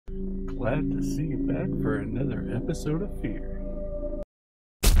Glad to see you back for another episode of Fear.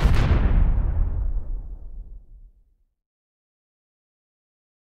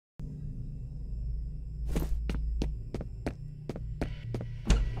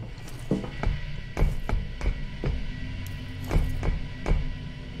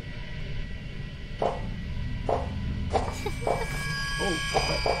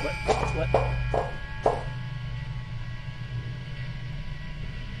 What?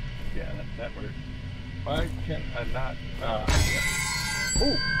 Yeah, that worked. Why can't I not? Oh!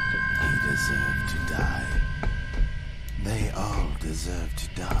 They deserve to die. They all deserve to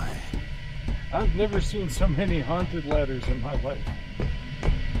die. I've never seen so many haunted ladders in my life.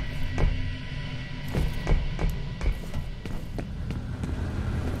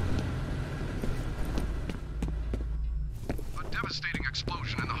 A devastating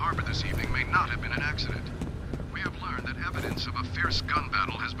explosion in the harbor this evening may not have been an accident. We have learned that evidence of a fierce gun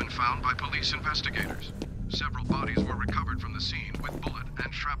battle has been found by police investigators. Several bodies were recovered from the scene with bullet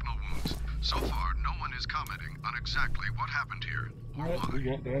and shrapnel wounds. So far, no one is commenting on exactly what happened here or What why. we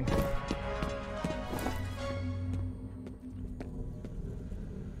got done?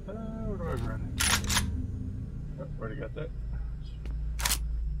 Where do I run? Oh, already got that.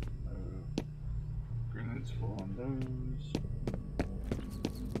 Grenades full on those.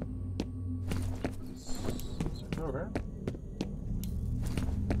 Does it go around?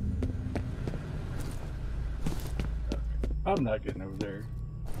 I'm not getting over there.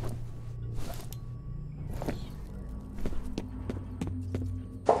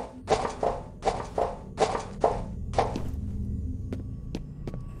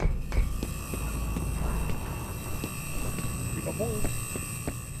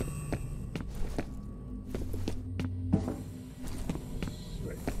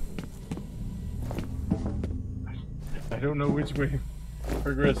 I don't know which way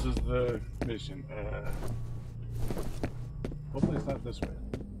progresses the mission. Hopefully it's not this way.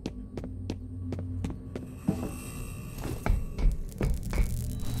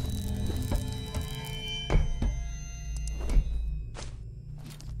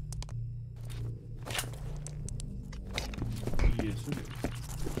 Yes, it is.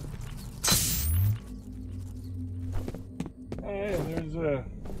 Hey, there's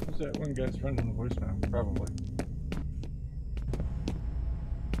that one guy's friend in the voicemail, probably.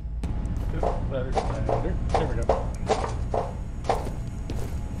 Ladder. There we go.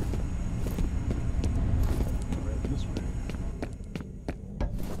 This way.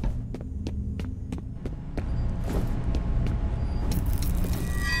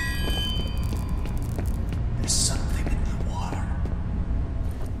 There's something in the water.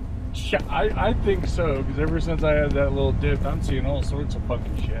 Yeah, I think so, because ever since I had that little dip, I'm seeing all sorts of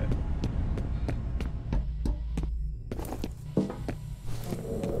fucking shit.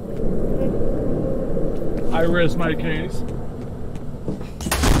 I rest my case.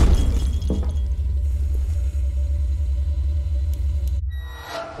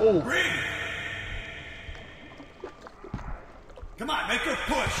 Oh. Ring! Come on, make her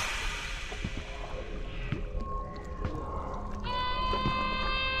push!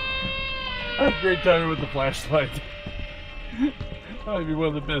 I had a great time with the flashlight. That might be one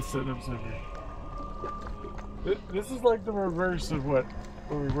of the best setups ever. This is like the reverse of where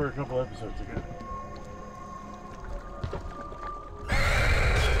we were a couple episodes ago.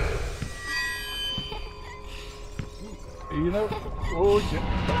 You know, oh shit.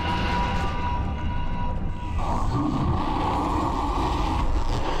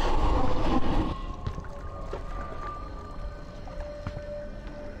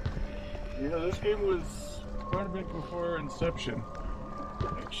 You know, this game was quite a bit before Inception.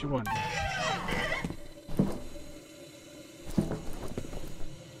 Makes you wonder.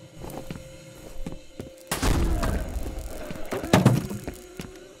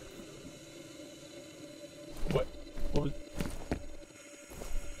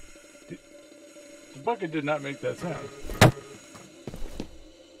 The bucket did not make that sound.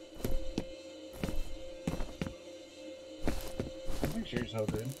 I think she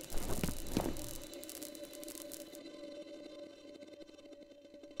herself did.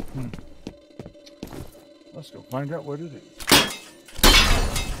 Let's go find out what it is.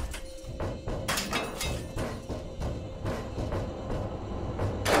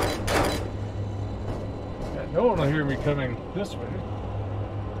 Yeah, no one will hear me coming this way.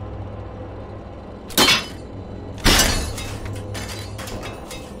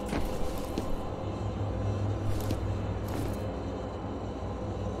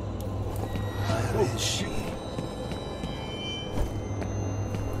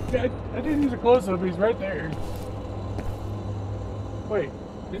 I didn't use a close-up, he's right there. Wait,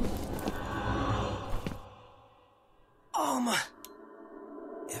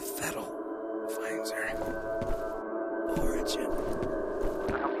 If Vettel finds her origin. What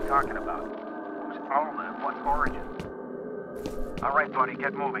the hell are you talking about? Who's Alma and what origin? All right, buddy,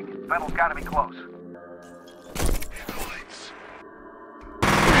 get moving. Vettel's gotta be close.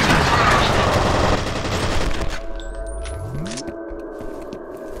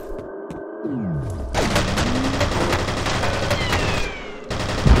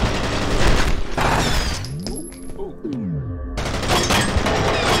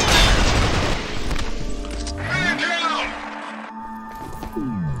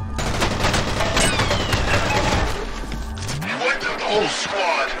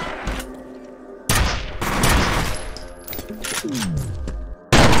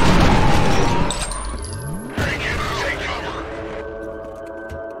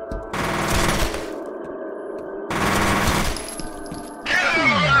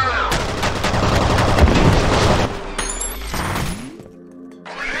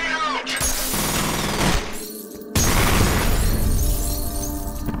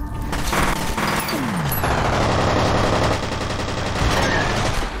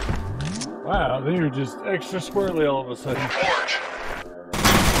 Wow, they were just extra squirrely all of a sudden.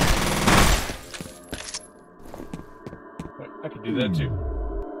 I could do that too.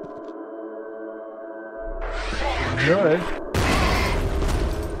 Good.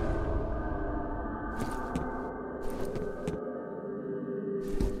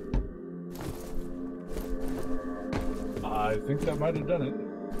 I think that might have done it.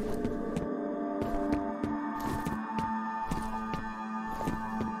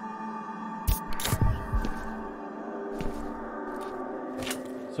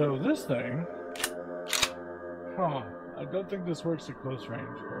 So this thing, I don't think this works at close range,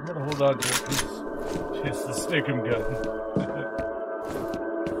 but I'm gonna hold on to it because it's the Steak-'em gun.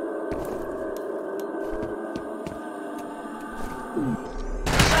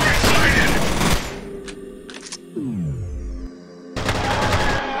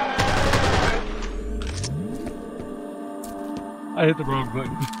 I hit the wrong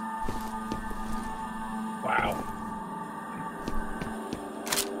button. Wow.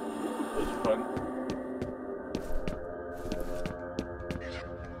 That was fun.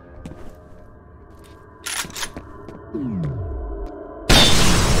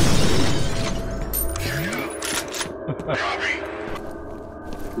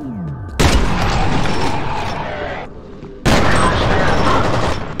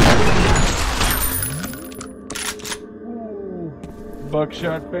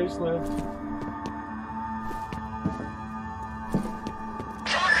 Buckshot facelift.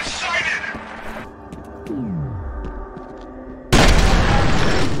 Target sighted!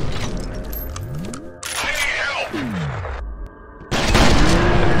 I need help!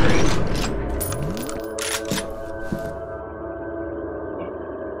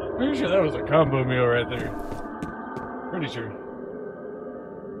 Pretty sure that was a combo meal right there. Pretty sure.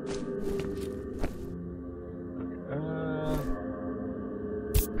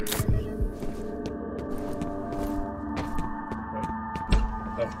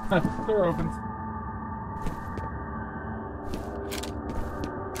 Door opens.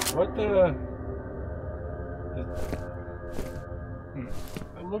 What the?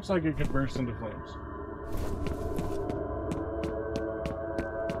 It looks like it could burst into flames.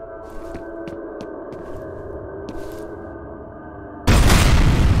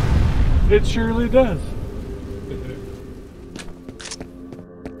 It surely does.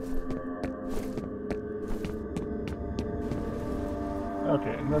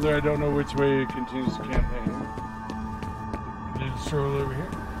 Okay, another I don't know which way it continues to campaign. Just stroll over here.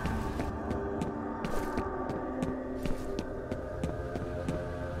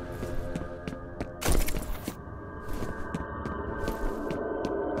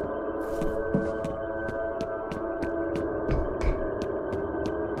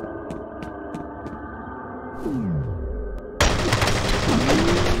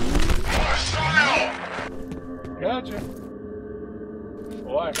 Gotcha.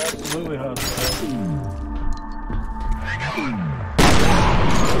 Oh, I'm absolutely hostile.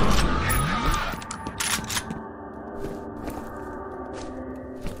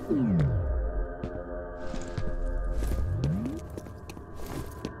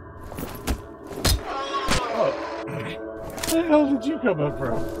 Oh, where the hell did you come up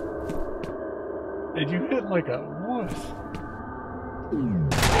from? And you hit like a wuss.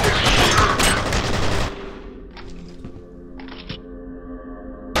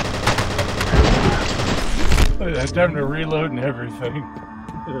 I had time to reload and everything.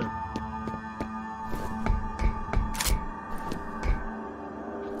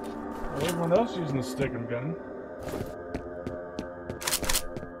 Well, everyone else using the stick-em gun.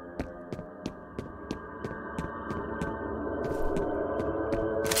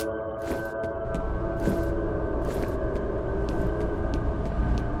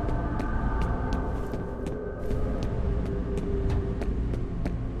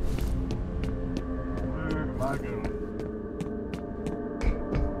 Where am I going?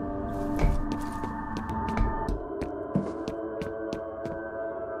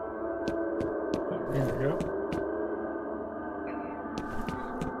 Here we go.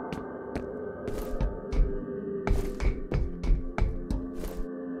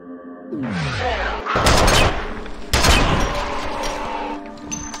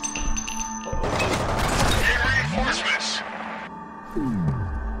 Reinforcements!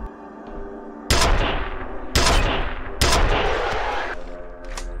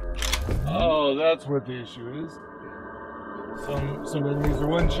 Oh, that's what the issue is. Some enemies are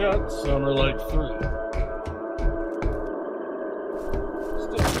one shot, some are like 3.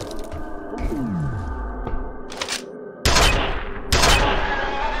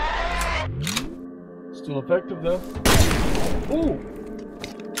 Still effective though. Ooh!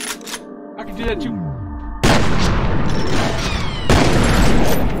 I can do that too. Ooh.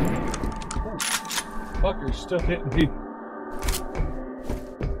 Fucker's still hitting me.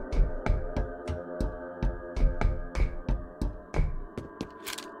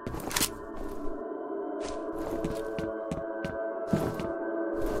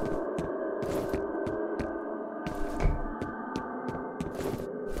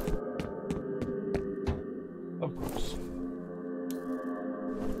 Of course.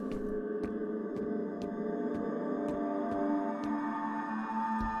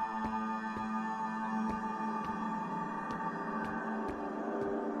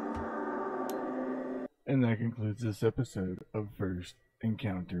 And that concludes this episode of First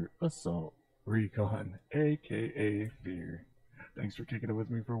Encounter Assault Recon, aka Fear. Thanks for kicking it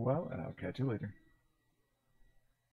with me for a while, and I'll catch you later.